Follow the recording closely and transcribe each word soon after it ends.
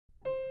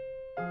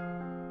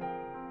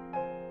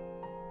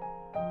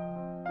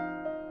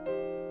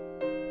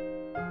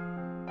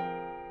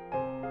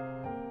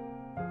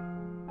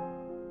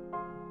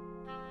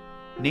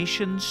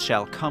Nations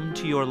shall come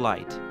to your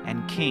light,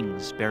 and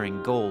kings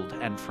bearing gold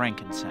and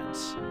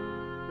frankincense.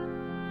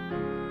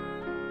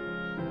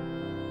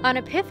 On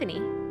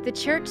Epiphany, the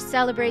Church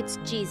celebrates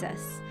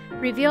Jesus,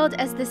 revealed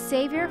as the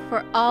Savior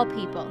for all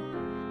people.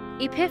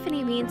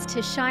 Epiphany means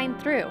to shine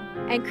through,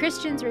 and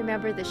Christians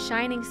remember the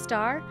shining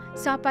star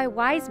sought by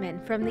wise men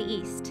from the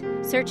east,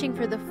 searching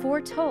for the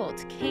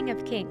foretold King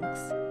of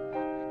Kings.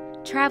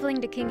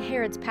 Traveling to King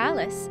Herod's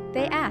palace,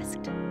 they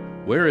asked,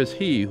 "Where is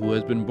he who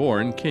has been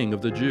born King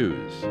of the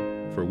Jews?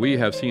 For we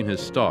have seen his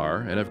star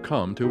and have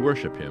come to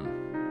worship him."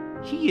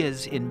 He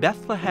is in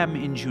Bethlehem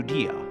in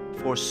Judea,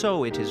 for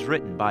so it is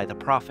written by the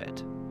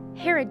prophet.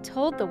 Herod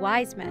told the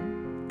wise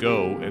men,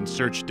 "Go and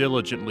search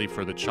diligently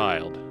for the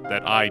child,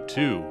 that I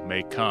too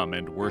may come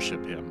and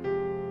worship him."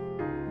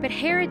 But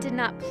Herod did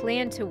not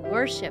plan to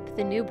worship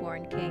the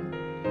newborn king,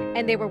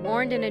 and they were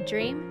warned in a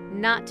dream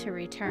not to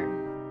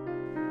return.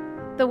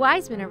 The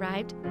wise men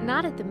arrived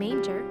not at the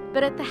manger,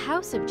 but at the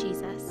house of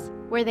Jesus,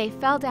 where they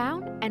fell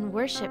down and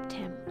worshipped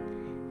him.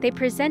 They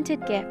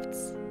presented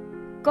gifts: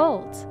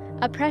 gold,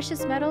 a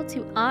precious metal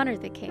to honor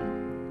the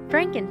king;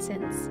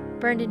 frankincense,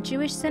 burned in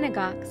Jewish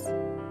synagogues;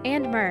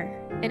 and myrrh,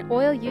 an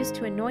oil used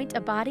to anoint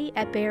a body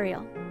at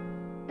burial.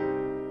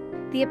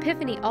 The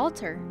Epiphany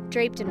altar,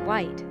 draped in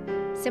white,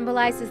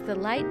 symbolizes the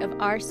light of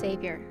our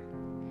Savior.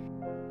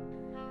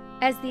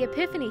 As the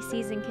Epiphany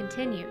season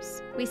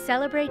continues, we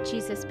celebrate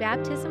Jesus'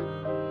 baptism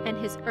and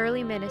his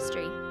early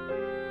ministry.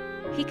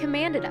 He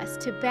commanded us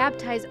to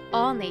baptize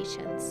all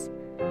nations,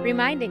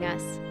 reminding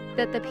us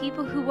that the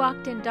people who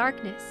walked in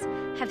darkness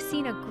have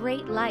seen a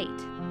great light,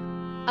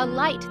 a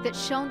light that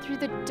shone through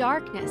the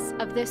darkness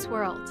of this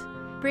world,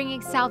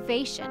 bringing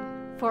salvation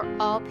for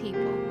all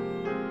people.